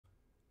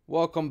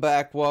Welcome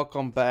back,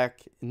 welcome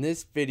back. In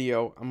this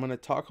video, I'm going to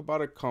talk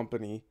about a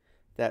company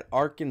that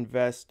Ark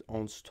Invest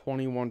owns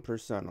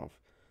 21% of.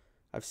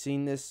 I've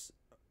seen this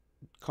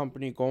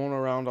company going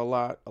around a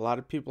lot. A lot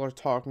of people are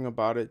talking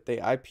about it. They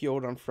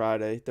IPO'd on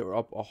Friday. They were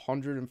up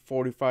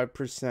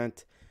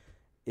 145%.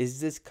 Is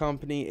this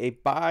company a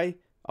buy,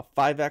 a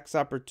 5x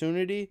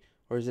opportunity,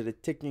 or is it a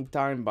ticking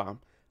time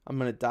bomb? I'm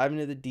going to dive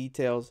into the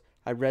details.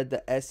 I read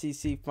the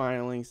SEC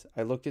filings.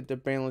 I looked at the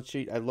balance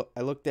sheet. I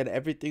looked at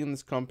everything in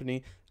this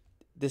company.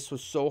 This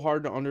was so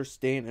hard to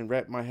understand and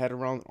wrap my head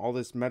around all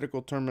this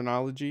medical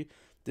terminology.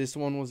 This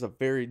one was a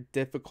very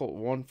difficult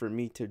one for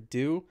me to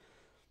do.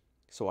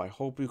 So I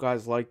hope you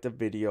guys liked the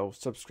video.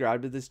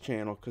 Subscribe to this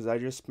channel because I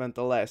just spent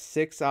the last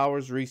 6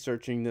 hours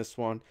researching this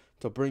one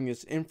to bring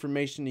this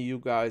information to you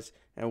guys.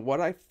 And what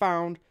I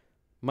found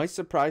might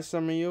surprise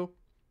some of you,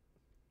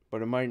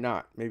 but it might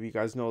not. Maybe you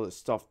guys know this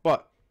stuff,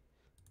 but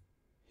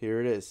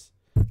here it is.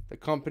 The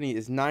company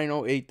is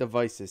 908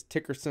 Devices,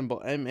 ticker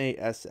symbol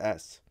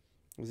MASS.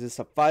 Is this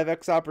a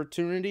 5x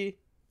opportunity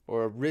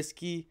or a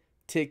risky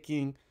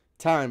ticking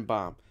time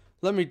bomb?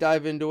 Let me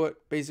dive into it.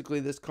 Basically,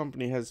 this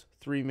company has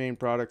three main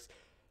products.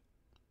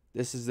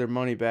 This is their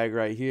money bag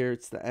right here.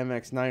 It's the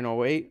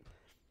MX908.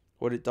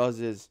 What it does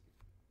is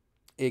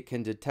it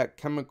can detect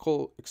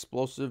chemical,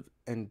 explosive,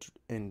 and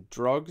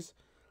drugs.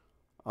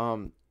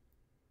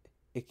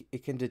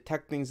 It can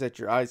detect things that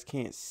your eyes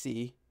can't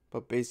see.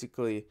 But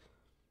basically,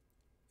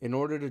 in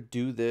order to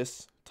do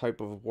this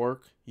type of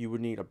work, you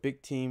would need a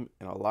big team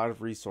and a lot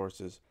of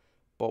resources.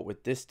 But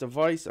with this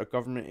device, a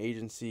government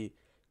agency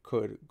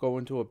could go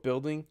into a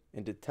building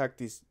and detect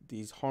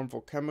these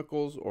harmful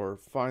chemicals or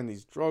find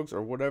these drugs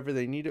or whatever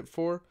they need it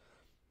for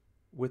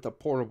with a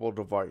portable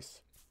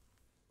device.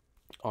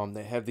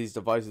 They have these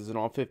devices in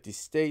all 50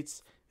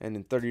 states and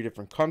in 30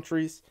 different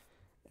countries.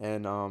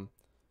 And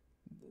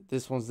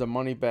this one's the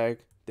money bag.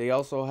 They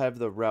also have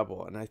the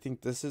Rebel, and I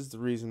think this is the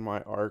reason why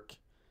Ark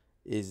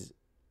is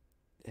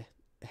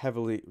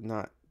heavily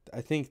not.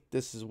 I think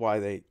this is why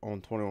they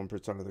own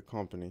 21% of the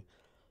company.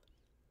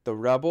 The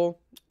Rebel,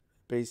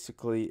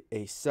 basically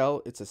it's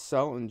a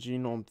cell and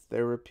genome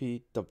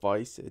therapy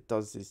device. It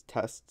does these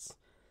tests.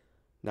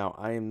 Now,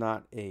 I am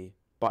not a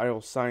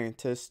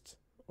bioscientist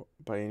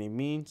by any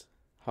means.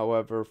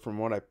 However, from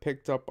what I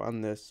picked up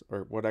on this, or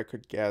what I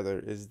could gather,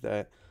 is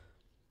that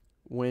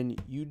when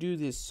you do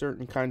this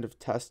certain kind of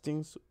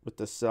testings with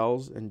the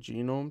cells and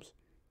genomes,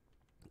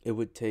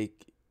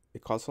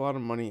 it costs a lot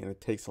of money and it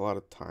takes a lot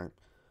of time.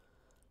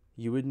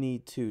 You would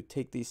need to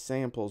take these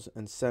samples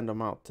and send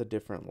them out to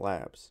different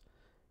labs.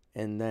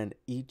 And then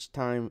each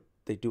time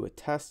they do a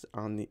test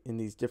in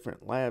these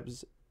different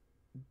labs,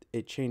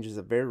 it changes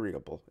a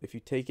variable. If you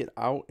take it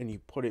out and you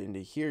put it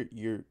into here,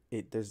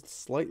 there's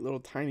slight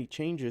little tiny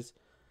changes.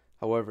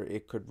 However,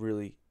 it could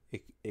really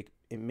it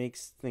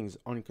makes things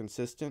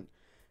inconsistent,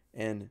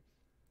 and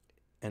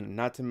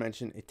not to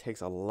mention it takes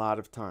a lot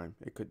of time.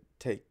 It could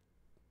take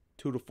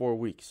 2 to 4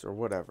 weeks or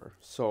whatever.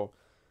 So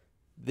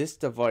this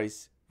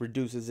device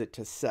reduces it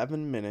to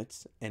 7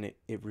 minutes, and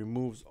it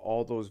removes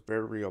all those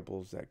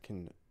variables that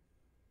can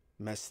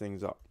mess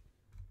things up.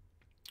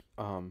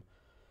 And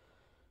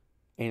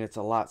it's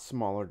a lot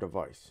smaller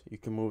device. You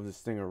can move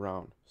this thing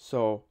around.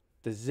 So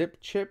the zip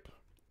chip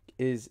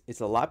it's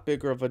a lot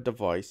bigger of a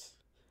device.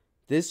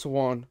 This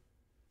one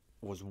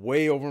was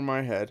way over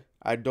my head.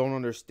 I don't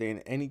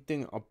understand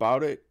anything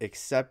about it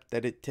except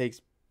that it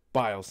takes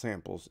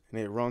biosamples and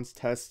it runs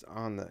tests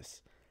on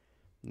this.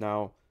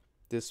 Now,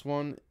 this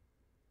one,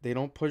 they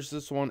don't push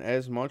this one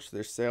as much.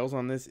 Their sales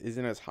on this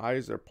isn't as high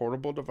as their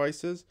portable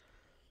devices.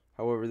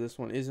 However, this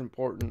one is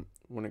important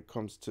when it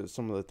comes to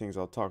some of the things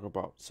I'll talk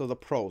about. So the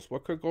pros,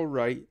 what could go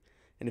right?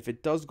 And if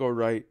it does go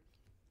right,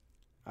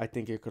 I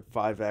think it could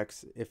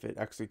 5x if it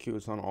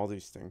executes on all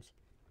these things.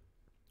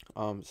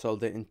 So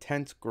the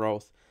intense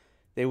growth,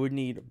 they would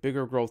need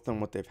bigger growth than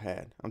what they've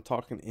had. I'm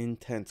talking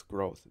intense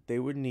growth. They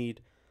would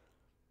need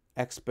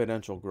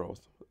exponential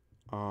growth.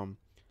 And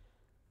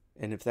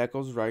if that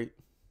goes right,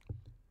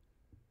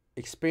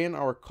 expand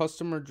our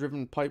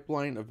customer-driven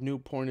pipeline of new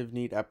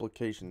point-of-need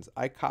applications.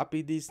 I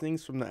copied these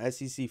things from the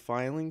SEC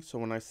filing, so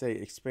when I say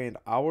expand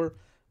our,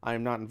 I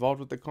am not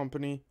involved with the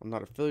company. I'm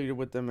not affiliated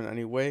with them in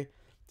any way.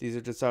 These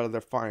are just out of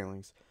their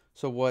filings.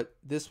 So what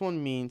this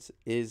one means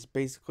is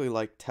basically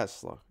like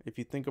Tesla. If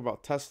you think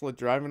about Tesla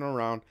driving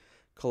around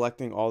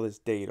collecting all this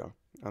data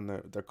on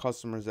the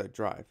customers that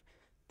drive,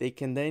 they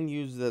can then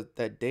use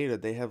that data.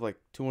 They have like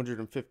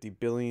 250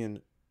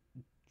 billion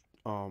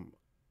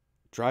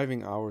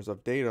driving hours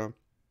of data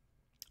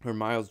or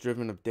miles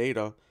driven of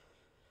data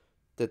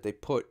that they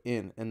put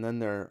in, and then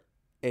their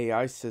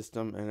AI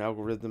system and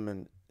algorithm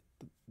and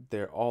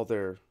all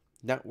their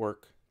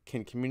network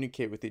can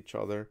communicate with each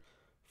other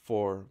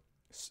for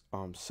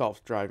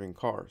self-driving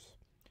cars.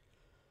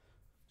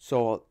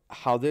 So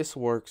how this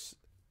works,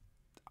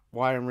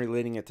 why I'm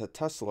relating it to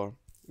Tesla,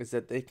 is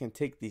that they can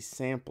take these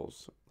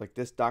samples, like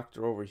this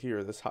doctor over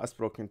here, this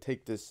hospital can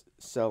take this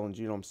cell and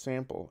genome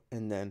sample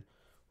and then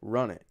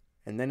run it,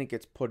 and then it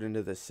gets put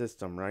into the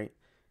system, right?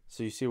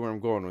 So you see where I'm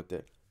going with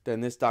it.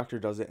 Then this doctor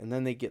does it, and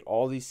then they get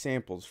all these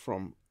samples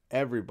from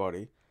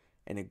everybody,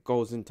 and it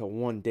goes into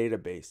one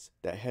database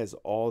that has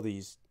all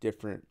these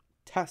different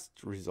test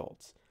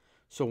results.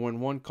 So when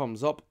one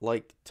comes up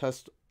like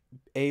test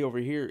A over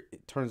here,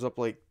 it turns up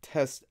like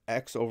test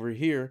X over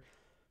here,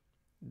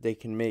 they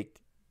can make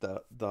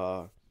the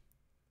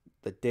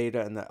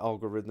data and the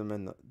algorithm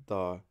and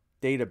the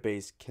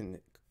database can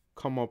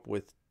come up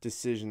with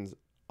decisions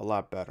a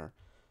lot better.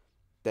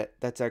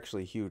 That's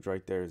actually huge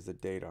right there, is the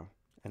data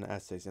and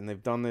essays. And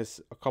they've done this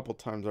a couple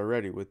times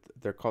already with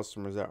their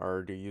customers that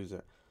already use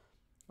it.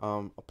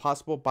 A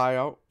possible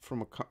buyout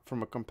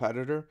from a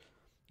competitor,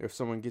 if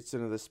someone gets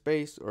into the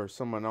space or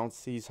someone else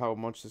sees how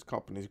much this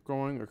company is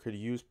growing or could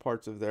use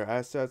parts of their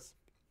assets,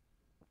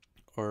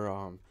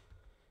 or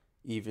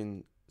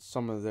even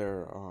some of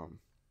their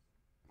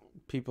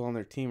people on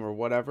their team or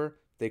whatever,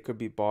 they could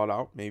be bought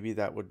out. Maybe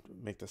that would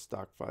make the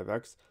stock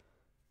 5x.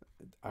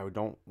 I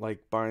don't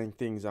like buying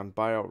things on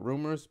buyout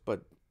rumors,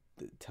 but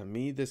to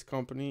me, this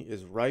company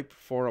is ripe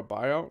for a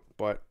buyout.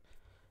 But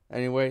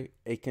anyway,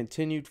 a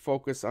continued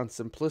focus on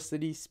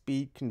simplicity,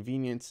 speed,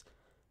 convenience,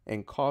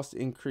 and cost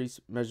increase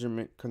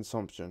measurement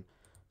consumption.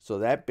 So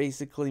that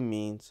basically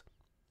means,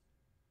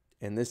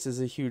 and this is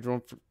a huge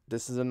one,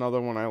 this is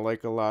another one I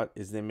like a lot,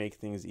 is they make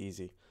things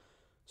easy.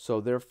 So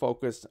they're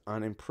focused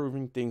on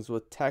improving things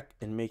with tech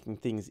and making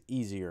things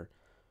easier.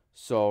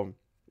 So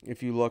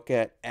if you look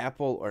at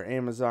Apple or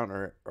Amazon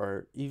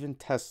or even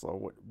Tesla,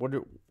 what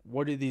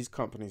do these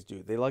companies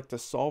do? They like to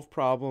solve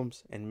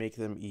problems and make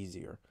them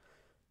easier.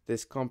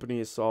 This company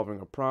is solving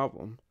a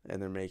problem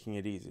and they're making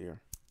it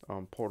easier.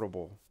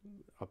 Portable,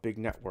 a big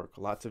network,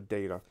 lots of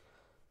data.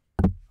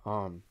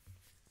 So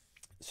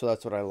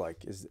that's what I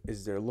like,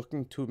 is they're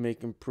looking to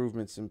make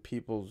improvements in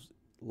people's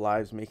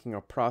lives, making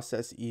a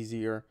process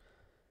easier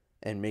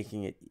and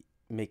making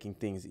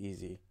things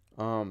easy.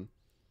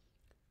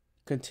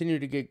 Continue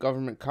to get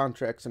government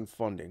contracts and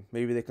funding.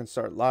 Maybe they can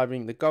start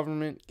lobbying the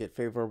government, get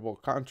favorable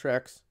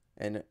contracts,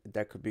 and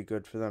that could be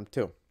good for them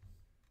too.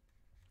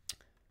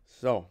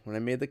 So when I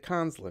made the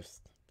cons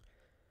list,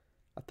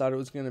 I thought it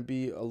was going to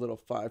be a little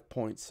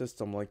 5-point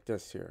system like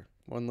this here,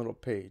 one little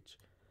page.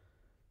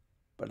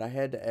 But I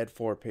had to add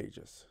 4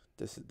 pages.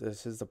 This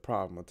is the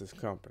problem with this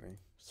company.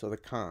 So the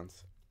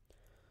cons.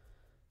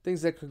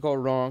 Things that could go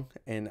wrong,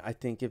 and I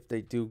think if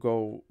they do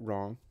go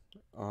wrong,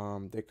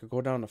 they could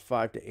go down to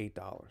 $5 to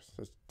 $8.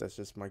 That's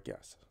just my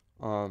guess.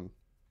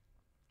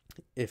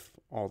 If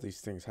all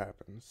these things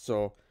happen.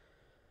 So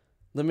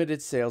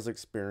limited sales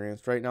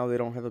experience. Right now they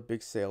don't have a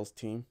big sales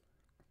team.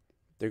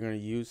 They're going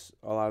to use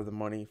a lot of the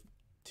money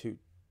to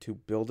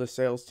build a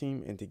sales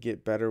team and to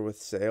get better with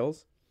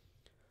sales.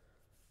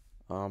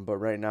 But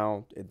right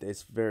now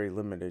it's very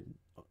limited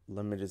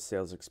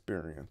sales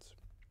experience.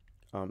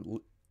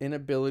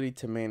 Inability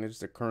to manage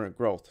the current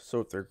growth.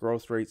 So if their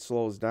growth rate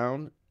slows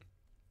down,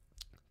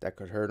 that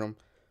could hurt them.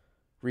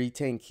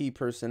 Retain key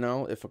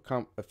personnel. If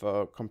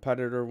a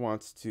competitor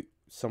wants to,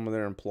 some of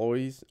their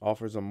employees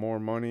offers them more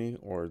money,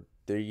 or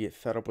they get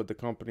fed up with the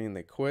company and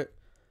they quit,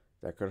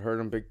 that could hurt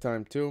them big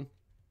time too.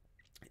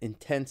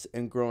 Intense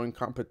and growing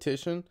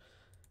competition,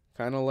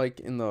 kind of like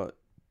in the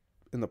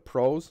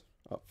pros.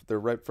 If they're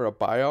ripe for a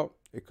buyout,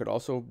 it could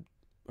also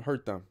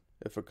hurt them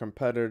if a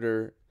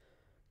competitor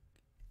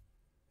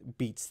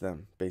beats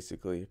them,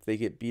 basically, if they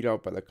get beat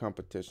out by the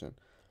competition.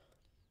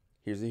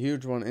 Here's a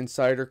huge one: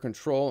 insider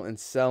control and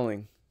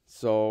selling.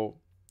 So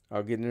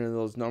I'll get into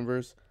those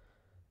numbers.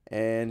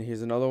 And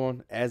here's another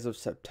one. As of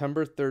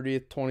September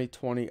 30th,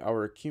 2020,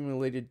 our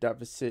accumulated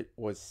deficit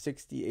was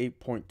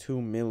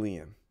 $68.2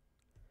 million.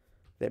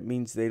 That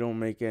means they don't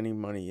make any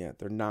money yet.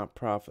 They're not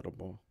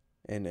profitable.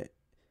 And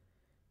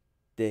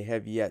they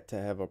have yet to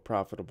have a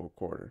profitable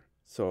quarter.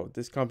 So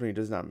this company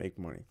does not make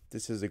money.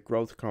 This is a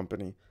growth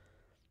company.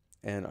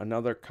 And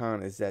another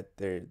con is that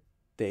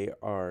they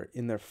are,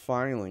 in their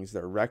filings,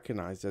 they're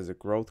recognized as a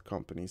growth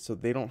company. So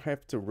they don't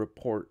have to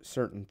report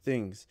certain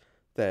things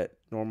that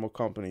normal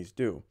companies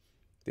do.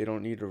 They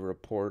don't need to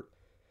report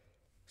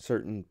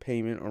certain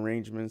payment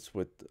arrangements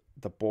with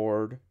the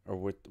board or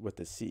with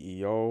the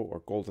CEO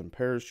or golden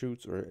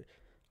parachutes or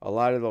a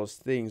lot of those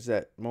things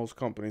that most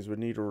companies would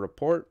need to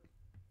report.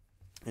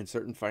 And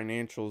certain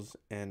financials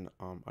and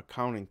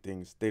accounting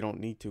things, they don't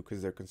need to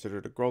because they're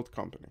considered a growth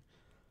company.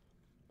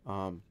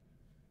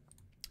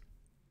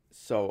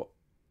 So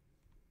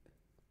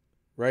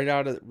right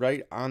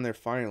on their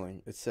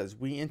filing, it says,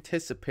 we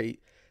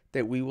anticipate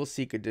that we will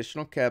seek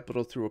additional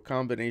capital through a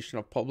combination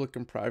of public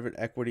and private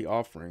equity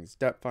offerings,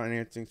 debt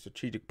financing,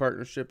 strategic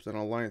partnerships, and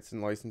alliance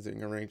and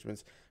licensing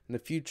arrangements in the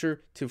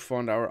future to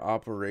fund our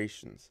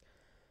operations.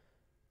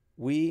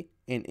 We,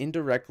 and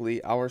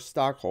indirectly our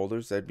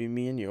stockholders, that'd be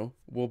me and you,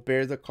 will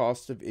bear the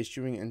cost of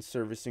issuing and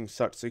servicing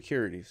such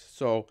securities.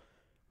 So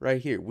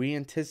right here, we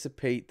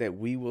anticipate that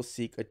we will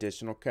seek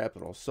additional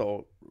capital.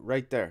 So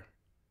right there,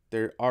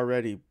 they're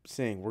already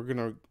saying we're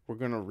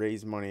gonna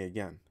raise money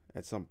again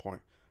at some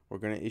point. We're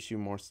gonna issue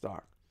more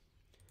stock.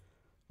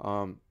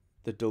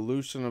 The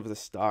dilution of the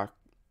stock.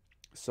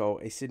 So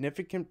a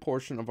significant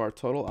portion of our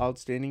total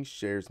outstanding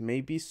shares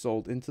may be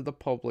sold into the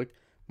public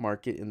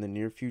market in the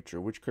near future,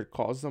 which could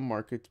cause the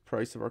market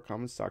price of our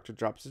common stock to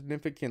drop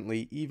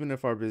significantly even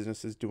if our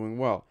business is doing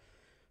well.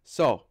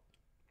 So,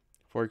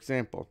 for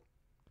example,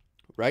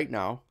 right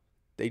now,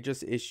 they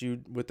just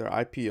issued with their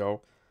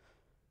IPO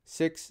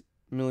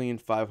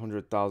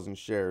 6,500,000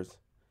 shares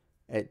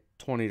at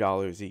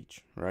 $20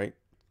 each, right?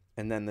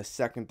 And then the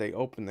second they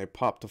open, they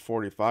pop to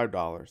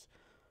 $45.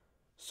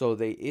 So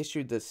they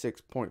issued the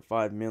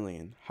 6.5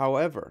 million.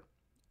 However,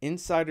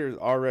 insiders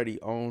already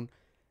own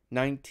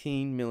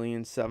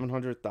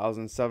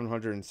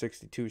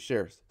 19,700,762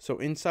 shares. So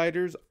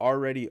insiders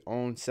already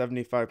own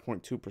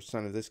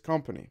 75.2% of this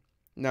company.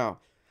 Now,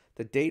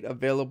 the date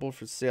available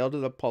for sale to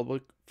the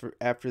public for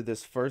after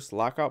this first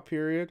lockout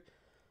period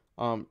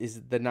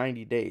is the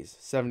 90 days.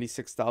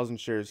 76,000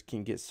 shares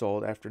can get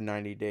sold after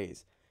 90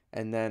 days.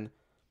 And then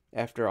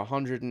after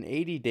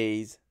 180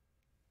 days,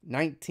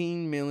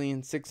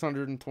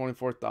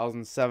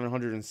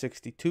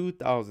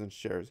 19,624,762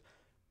 shares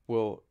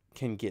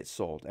can get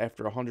sold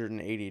after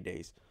 180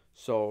 days.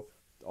 So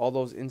all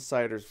those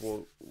insiders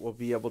will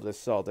be able to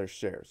sell their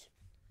shares.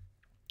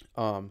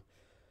 And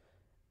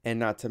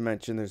not to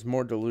mention, there's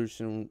more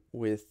dilution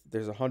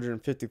there's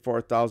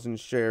 154,000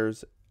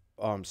 shares.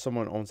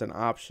 Someone owns an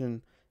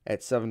option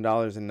at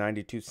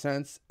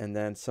 $7.92, and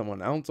then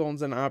someone else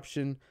owns an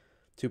option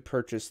to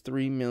purchase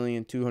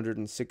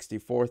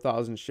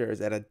 3,264,000 shares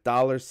at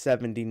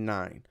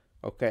 $1.79.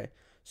 Okay,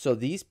 so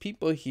these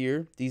people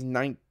here, these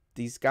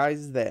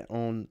guys that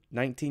own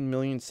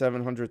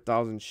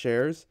 19,700,000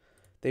 shares,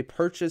 they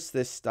purchased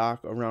this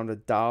stock around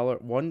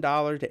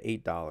 $1 to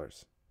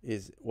 $8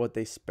 is what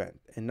they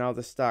spent, and now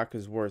the stock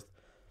is worth,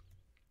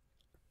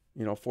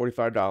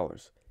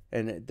 $45,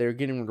 and they're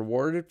getting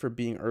rewarded for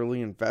being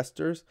early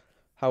investors.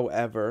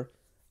 However,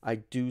 I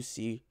do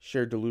see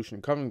share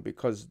dilution coming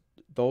because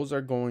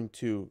they're going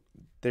to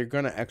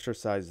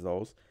exercise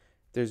those.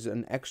 There's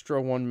an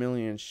extra 1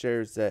 million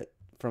shares that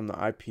from the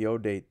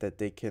IPO date that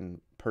they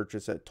can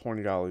purchase at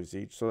 $20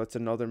 each. So that's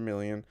another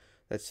million.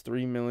 That's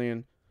 3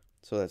 million.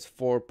 So that's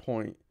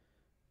 4.2.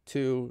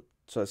 So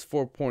that's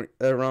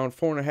around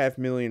 4.5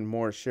 million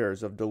more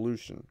shares of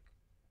dilution.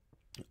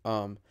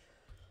 And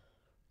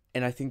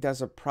I think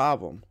that's a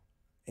problem.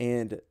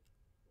 And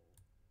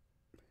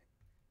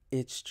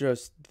it's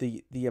just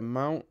the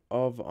amount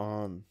of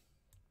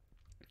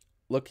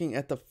looking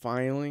at the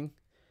filing.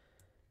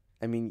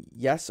 I mean,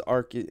 yes,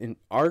 Ark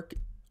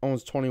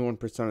owns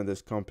 21% of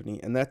this company,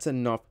 and that's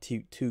enough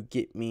to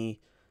get me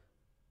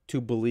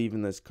to believe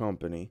in this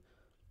company.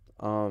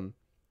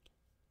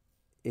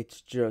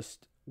 It's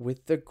just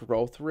with the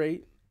growth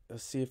rate.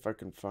 Let's see if I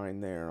can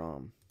find their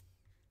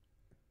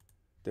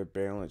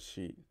balance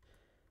sheet.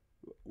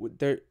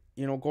 They're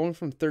going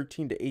from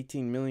 13 to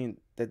 18 million.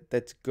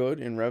 That's good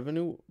in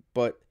revenue,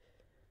 but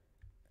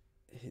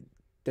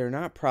they're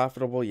not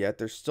profitable yet.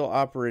 They're still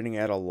operating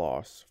at a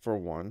loss, for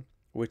one,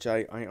 which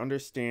I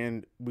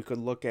understand. We could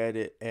look at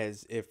it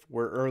as if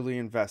we're early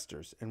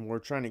investors and we're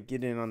trying to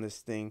get in on this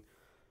thing,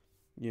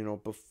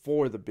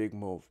 before the big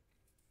move.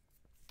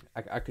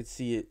 I could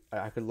see it.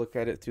 I could look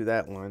at it through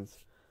that lens.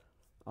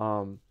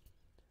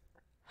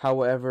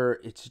 However,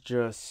 it's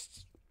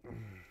just,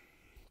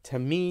 to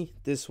me,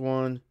 this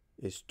one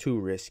is too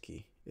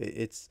risky.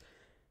 It's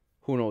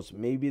who knows,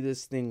 maybe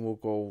this thing will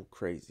go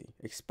crazy,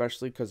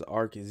 especially because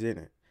Ark is in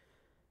it.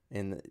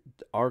 And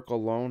Ark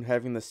alone,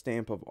 having the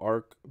stamp of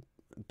Ark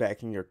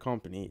backing your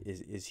company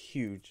is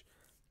huge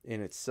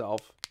in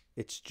itself.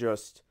 It's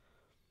just,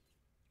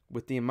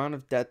 with the amount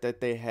of debt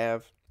that they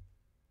have,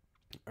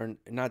 or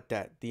not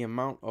debt, the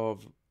amount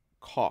of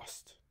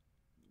cost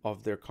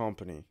of their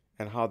company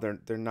and how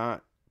they're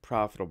not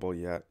profitable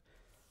yet.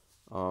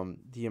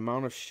 The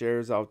amount of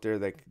shares out there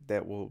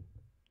that will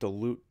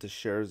dilute the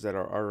shares that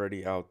are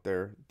already out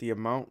there, the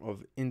amount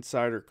of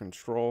insider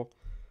control,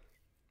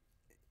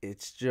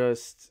 it's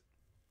just,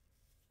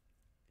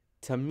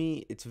 to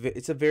me,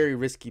 it's a very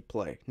risky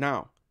play.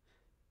 Now,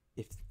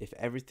 if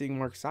everything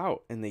works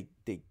out and they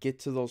get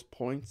to those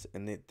points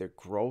and their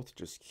growth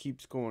just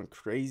keeps going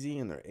crazy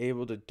and they're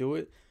able to do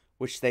it,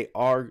 which they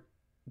are,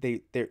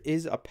 there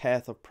is a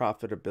path of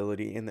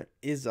profitability and there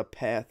is a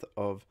path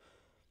of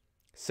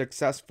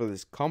success for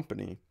this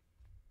company.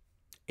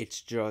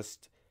 It's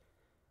just,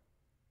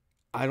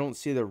 I don't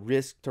see the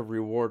risk to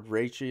reward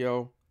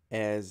ratio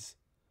as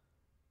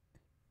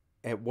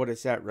at what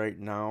it's at right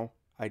now.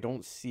 I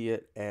don't see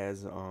it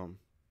as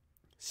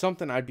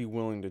something I'd be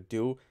willing to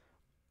do.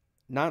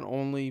 Not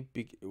only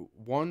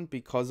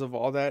because of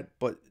all that,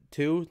 but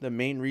two, the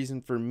main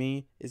reason for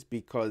me is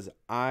because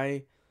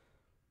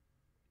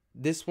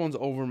this one's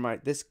over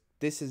this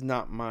is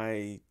not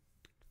my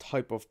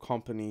type of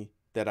company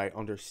that I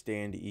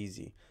understand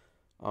easy.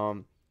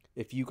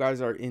 If you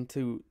guys are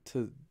into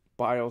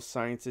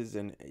biosciences,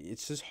 and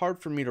it's just hard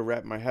for me to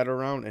wrap my head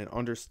around and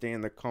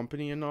understand the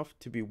company enough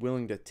to be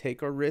willing to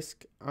take a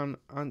risk on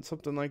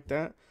something like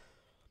that.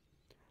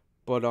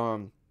 But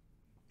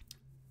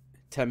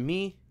to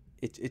me,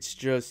 it's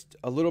just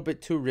a little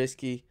bit too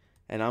risky,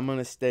 and I'm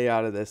gonna stay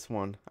out of this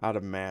one, out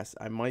of mass.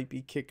 I might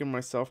be kicking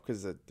myself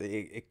because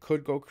it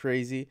could go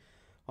crazy.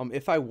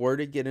 If I were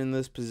to get in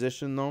this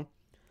position though,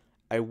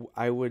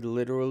 I would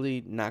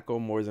literally not go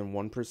more than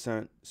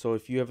 1%. So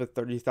if you have a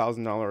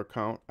 $30,000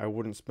 account, I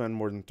wouldn't spend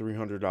more than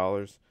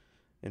 $300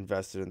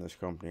 invested in this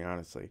company,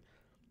 honestly.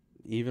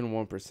 Even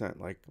 1%,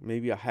 like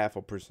maybe a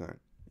 0.5%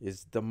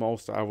 is the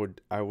most I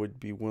would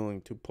be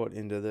willing to put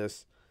into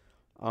this.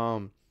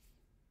 Um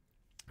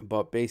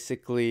but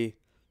basically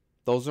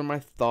those are my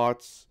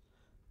thoughts.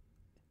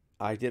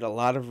 I did a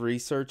lot of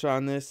research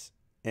on this,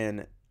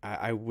 and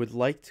I would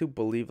like to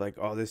believe like,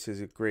 oh, this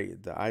is a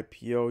great, the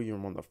IPO, you're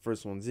one of the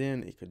first ones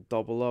in, it could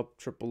double up,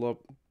 triple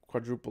up,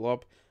 quadruple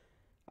up.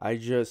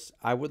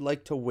 I would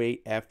like to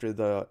wait after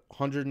the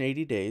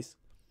 180 days,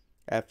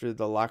 after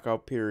the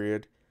lockout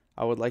period.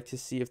 I would like to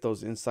see if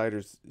those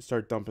insiders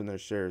start dumping their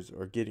shares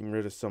or getting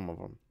rid of some of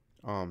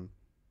them.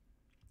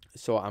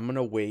 So I'm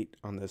gonna wait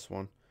on this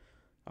one.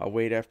 I'll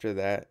wait after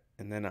that,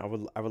 and then I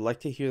would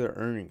like to hear their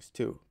earnings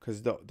too,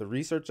 because the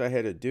research I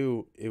had to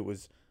do, it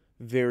was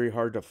very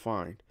hard to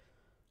find.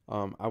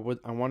 I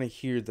want to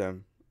hear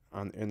them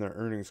in their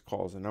earnings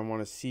calls, and I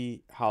want to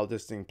see how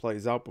this thing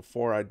plays out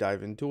before I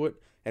dive into it.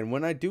 And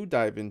when I do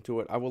dive into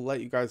it, I will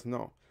let you guys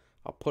know.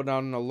 I'll put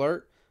out an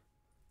alert,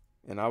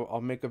 and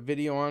I'll make a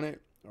video on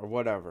it or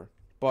whatever.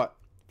 But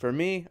for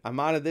me, I'm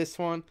out of this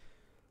one.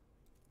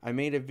 I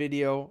made a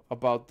video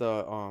about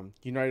the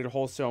United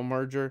Wholesale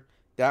merger.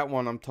 That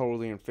one I'm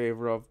totally in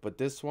favor of, but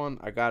this one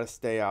I gotta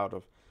stay out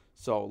of.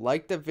 So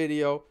like the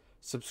video,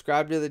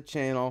 subscribe to the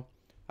channel.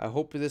 I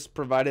hope this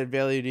provided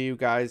value to you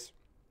guys.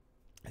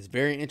 It's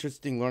very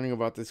interesting learning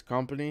about this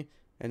company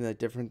and the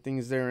different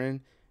things they're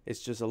in.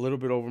 It's just a little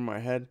bit over my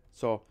head,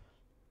 so,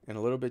 and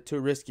a little bit too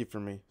risky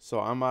for me. So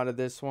I'm out of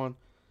this one.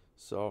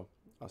 So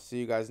I'll see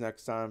you guys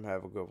next time.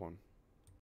 Have a good one.